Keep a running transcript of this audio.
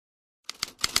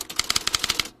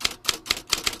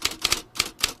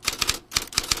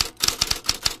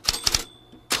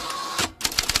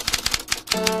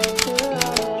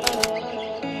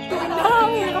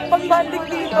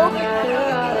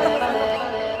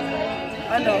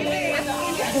Ano?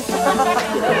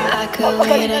 I could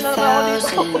wait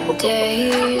 1,000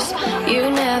 days.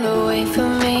 You never wait for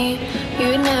me.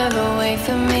 You never wait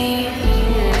for me.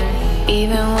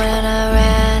 Even when I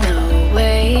ran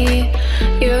away,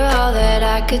 you're all that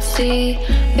I could see.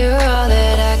 You're all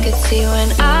that I could see.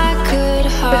 When I could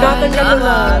hardly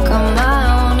walk on my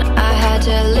own, I had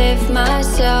to lift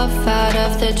myself out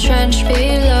of the trench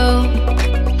below.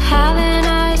 Haven't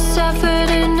I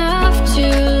suffered enough to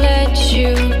let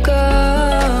you go?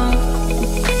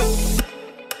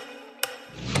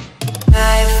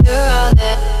 You're all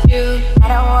that you,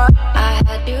 I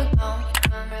had you gone.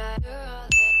 You're all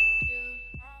that you.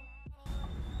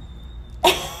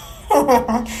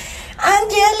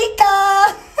 Angelica!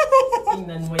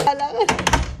 Tingnan mo yan.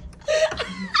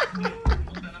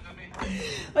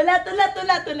 Wala, tulat.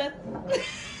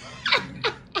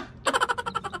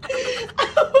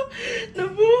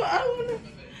 Nabuang mo na.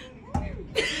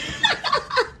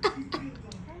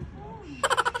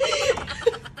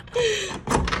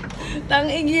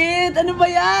 Tang-ingit! Ano ba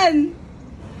yan?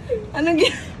 Anong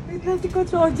wait lang, si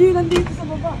Coach Oji nandito sa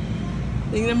baba.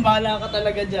 Tingnan, bahala ka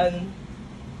talaga dyan.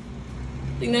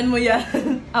 Tingnan mo yan.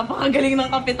 Apakagaling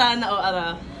ng kapitana o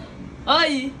ara.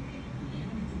 Oy!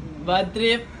 Bad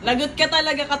trip. Lagot ka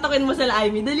talaga, katokin mo sa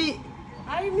Amy. Dali!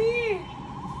 Amy!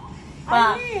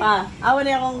 Pa. Awan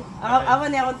niya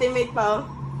akong teammate pa,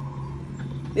 oh.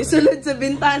 Isulod sa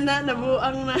bintana,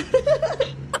 nabuang na.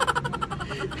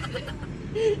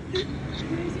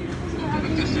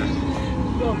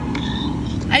 Go.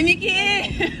 Ay,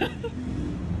 Mickey!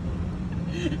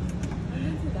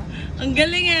 Ang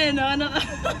galing eh, no?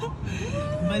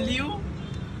 Baliw.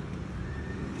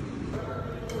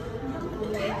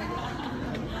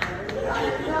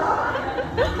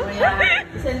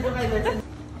 Send ko kayo.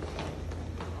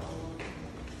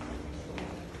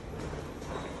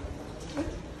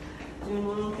 Yung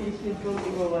mga patient kong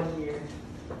iwawan here.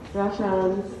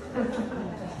 Russians.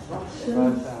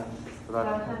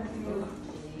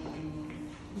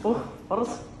 Oh,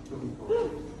 paros.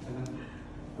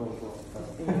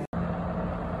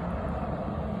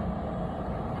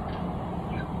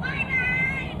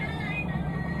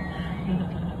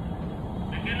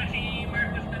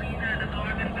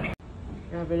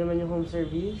 Grabe naman yung home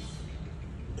service.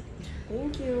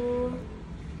 Thank you.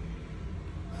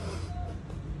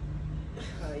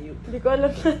 Ayun. Hindi ko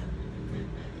alam na.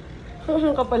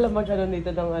 Ano ka pala mag-ano dito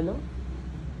ng ano?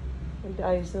 Hindi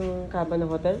ayos ng kaba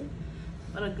ng hotel?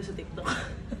 Parang ko sa TikTok.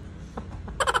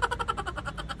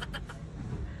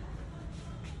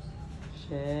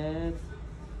 Shit.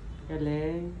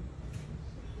 Galing.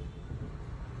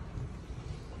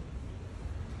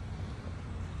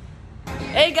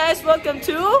 Hey guys, welcome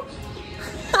to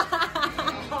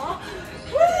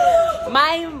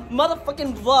my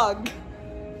motherfucking vlog.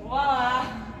 Wow.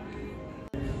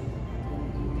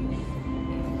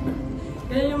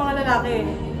 Ganyan yung mga lalaki.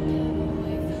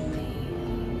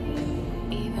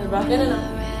 Diba? Ganyan na.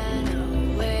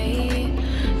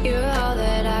 You're all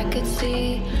that I could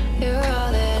see. You're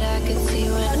all that I could see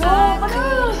when I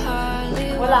could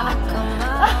hardly walk on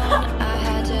my own. I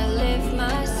had to lift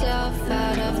myself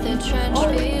out of the trench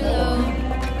below.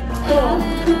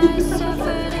 Haven't I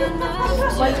suffered enough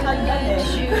to let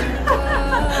you go?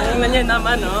 Tingnan niya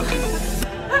naman, no?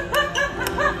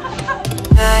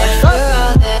 You're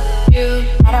all that you,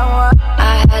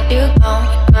 I had you gone.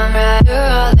 You're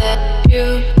all that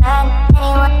you, right.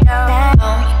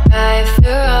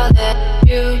 You're all that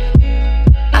you,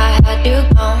 I had you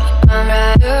gone.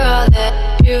 You're all that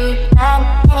you, right.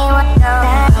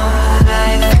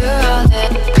 You're all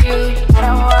that you, I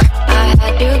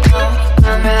had you gone.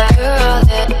 You're all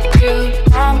that you,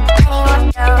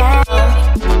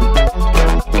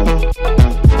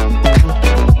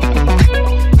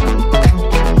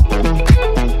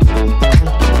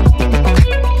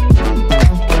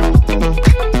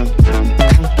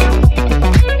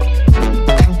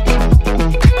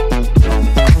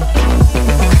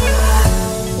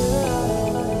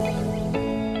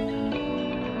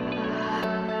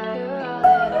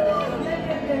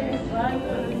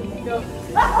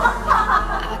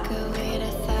 I could wait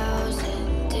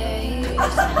 1,000 days.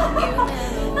 You never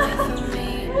wait for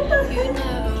me. You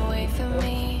never wait for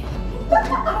me.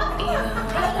 Even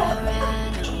when I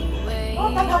ran away,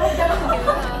 you're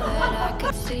all that I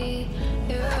could see.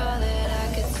 You're all that I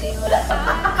could see. When I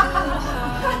could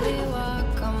hardly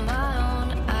walk on my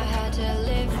own, I had to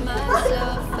lift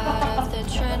myself out of the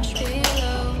trench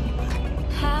below.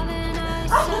 Haven't I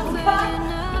suffered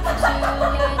enough to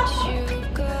let you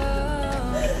go?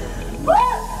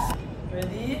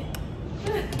 Ready?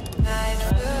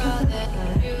 You're all that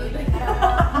you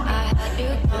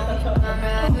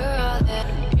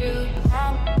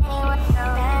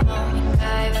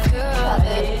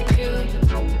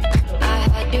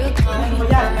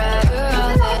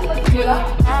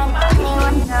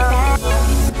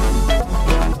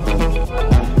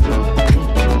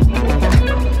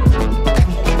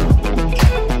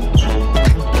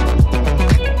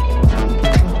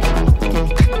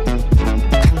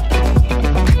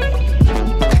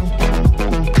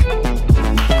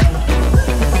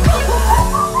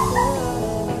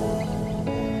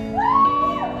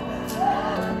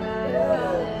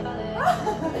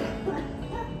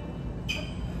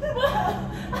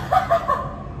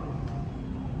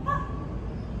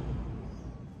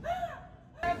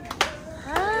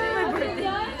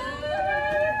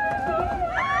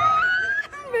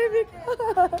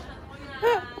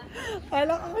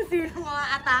mga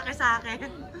atake sa akin.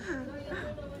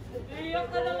 Iyak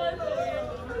ka naman.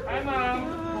 Hi, ma'am.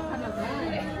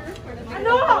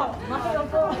 Ano?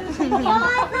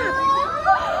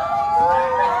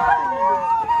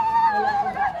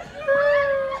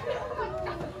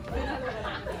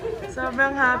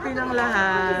 Sobrang happy ng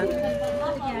lahat.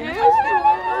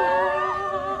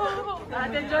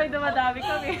 At enjoy, dumadami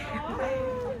kami.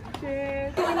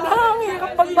 Ang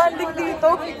hirap pagbanding dito.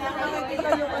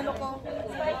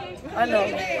 Ano?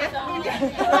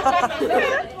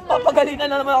 Papagalitan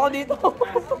na naman ako dito.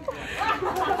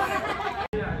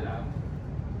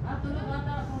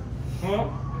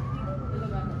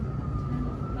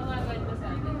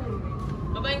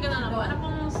 Babayin ka na naman.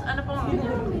 Ano pong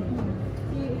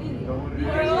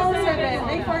 407.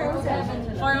 Ay,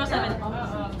 407. 407.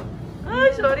 Ay,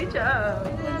 sorry, Cha.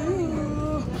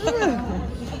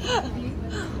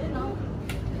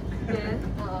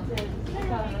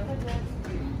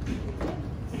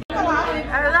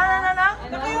 Na.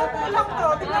 Nakayupo lang to.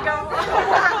 Tingnan mo.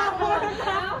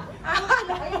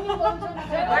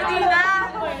 Martina!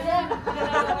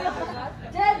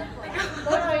 Jen!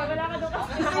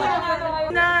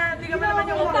 Tingnan mo naman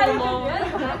yung ulo mo.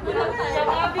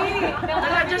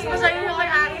 Nag-adjust mo sa'yo yung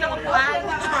kay Ari na kupuan.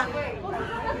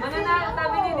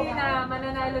 Sabi ni Nina,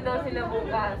 mananalo daw sila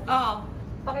bukas. Oo.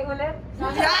 Pakiulit?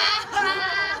 Teka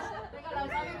lang,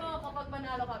 sabi mo kapag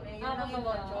manalo kami, yun ang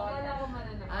emotion. Wala ko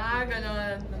mananalo. Ah,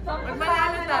 ganun. Pag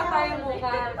manalo na tayo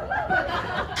bukas.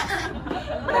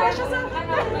 Wala siya sa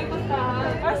may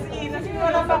puntahan. As in,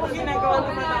 wala pa akong ginagawa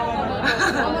ng matawa.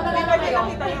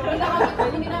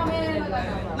 Hindi namin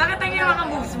Nakita niyo yung mga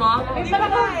moves mo? Hindi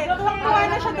talaga eh. Kuha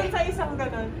na siya dun sa isang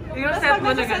ganun. Yung set mo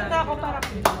na Tapos ganun. na ako parang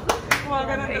kuha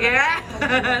ganun. Yes!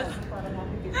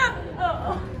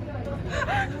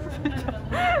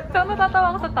 Saan natatawa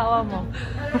ako sa tawa mo?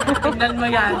 Tignan mo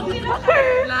yan.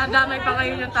 Nadamay pa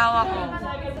kayo yung tawa ko.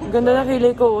 Ganda na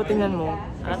kilay ko, tingnan mo.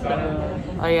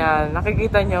 Ayan,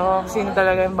 nakikita nyo sino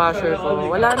talaga yung basher ko.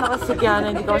 Wala na kasi si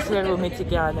Kiana, hindi ko kasi roommate si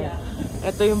Kiana.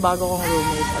 Ito yung bago kong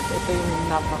roommate at ito yung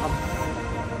napaka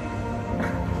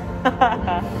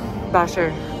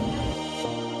basher.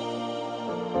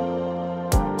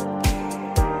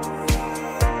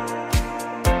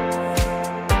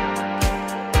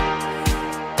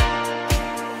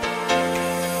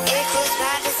 It was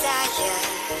my desire.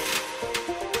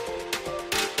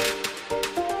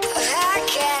 I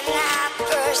cannot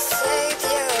persuade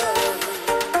you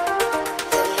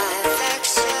that my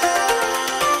affection,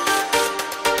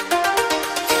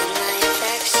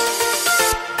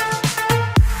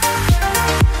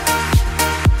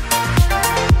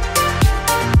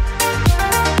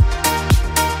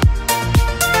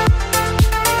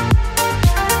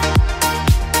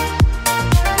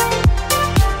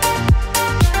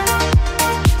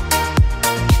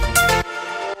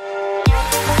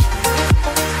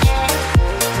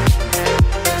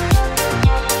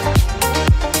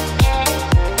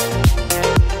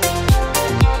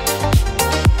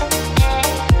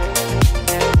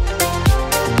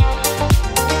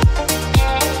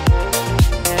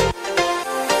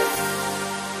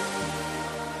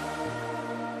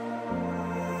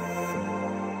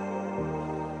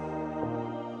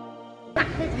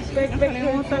 Bek-bek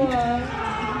mo ito ah.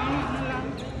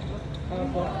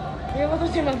 Opo. Hindi mo ito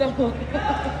si madam mo.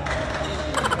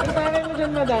 Ang tangay mo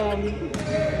dyan, madam.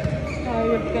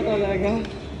 Hayop ka talaga.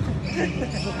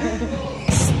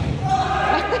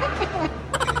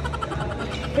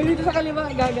 Pwede dito sa kaliwa,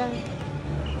 gaga.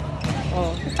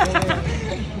 Oh.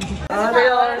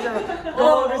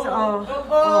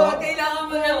 Kailangan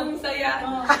mo ng saya.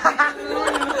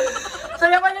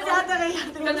 Saya pa niya si Ate Rhea.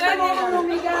 Kaya mo kung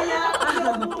lumigaya.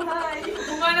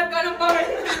 Bumanap ka ng power.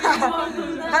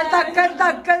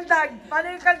 Kaltag. Paano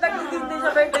yung kaltag yung Disney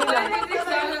sa birthday lang?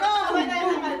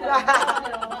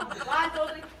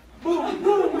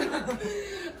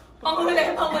 Panghuli.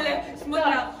 Smooth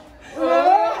na.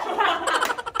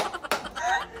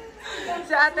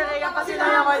 Si Ate Rhea kasi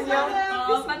nayaman niya.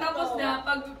 Matapos na.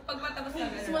 Pag matapos na.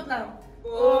 smooth lang.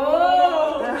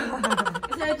 Oh!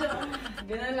 Kasi medyo,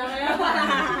 Ganun lang kaya.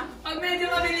 Pag medyo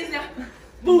mabilis na.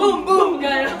 Boom! Boom!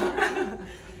 Gano'n.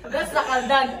 that's the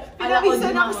kaldag.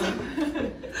 Pinabisan ako sa...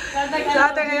 Si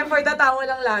Ate Rhea for the tawa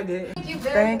lang lagi.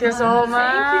 Thank you so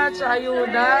much.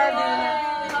 Ayuda.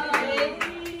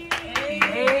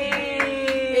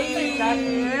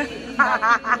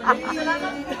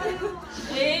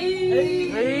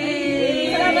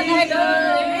 Salamat, Idol!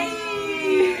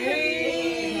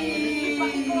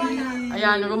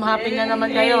 Ayan, room hopping na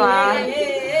naman kayo ha.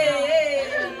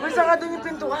 Uy, saka doon yung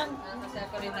pintuan.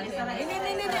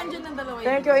 Hindi, andyan ng dalawa.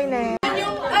 Thank you, Ine.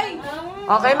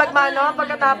 Okay, magmano.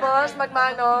 Pagkatapos,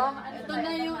 magmano. Ito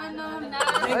na yung ano, na.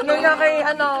 Ano nga kay,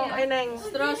 ay Neng?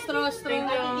 Straw. Thank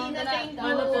you.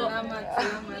 Ano po? Salamat.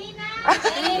 Thank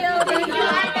you.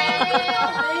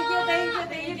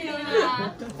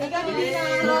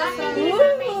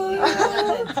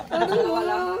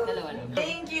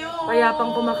 Thank you. Kaya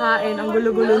pang kumakain, ang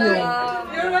gulo-gulo nyo.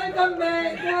 You're welcome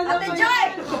back. Ate Joy!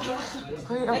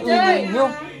 Ay, ang ingay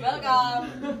nyo. Welcome.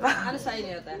 Ano sa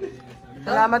inyo, ta?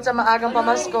 Salamat sa maagang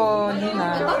pamasko,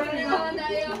 Nina.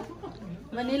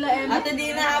 Vanilla and... Ate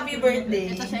Dina, happy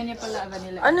birthday. Ito sa inyo pala,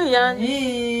 vanilla. Ano yan?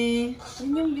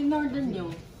 Yun yung in-order nyo.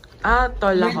 Ah,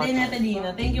 to lahat. Birthday na Dina.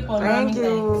 Thank you po. Thank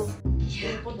you.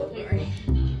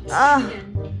 Ah.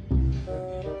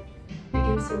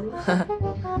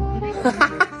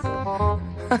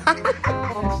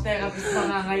 Therapist pa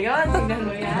nga ngayon. Tingnan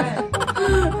mo yan.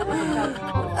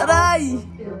 Aray!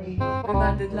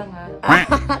 500 lang ha.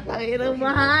 Takirang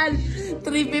mahal.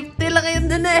 350 lang yun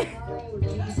dun eh.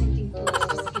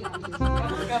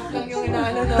 Cup lang yung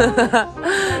inaano no.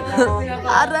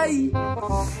 Aray!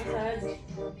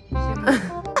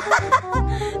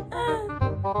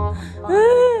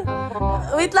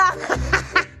 Wait lang!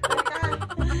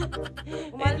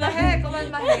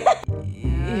 Kumalmahe.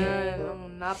 Yan, ang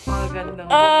napakagandang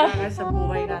mga sa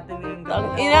buhay natin ngayong gabi.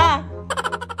 Ina!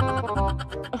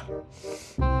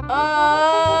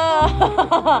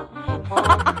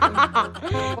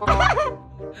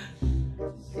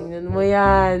 Tingnan mo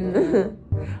yan.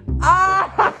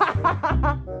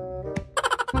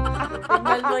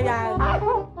 Tingnan mo yan.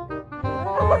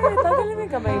 Tanggalin mo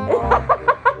yung kamay mo.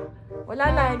 Wala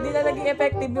na, hindi na naging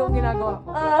effective yung ginagawa ko.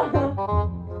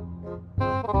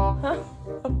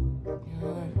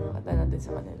 Yan, makata natin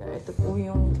sa kanila. Ito po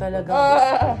yung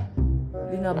talagang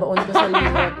binabaon ko sa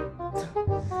limot.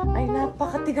 Ay,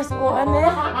 napakatigas po, ane.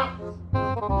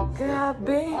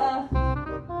 Grabe.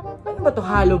 Ano ba to?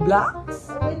 Hollow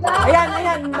blocks?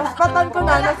 Ayan. Naspatan ko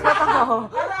na. Naspatan ko.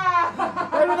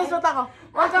 Naspatan ko.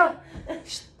 Wag ka.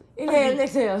 Inhale,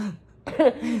 exhale.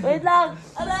 Wait lang.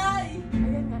 Aray!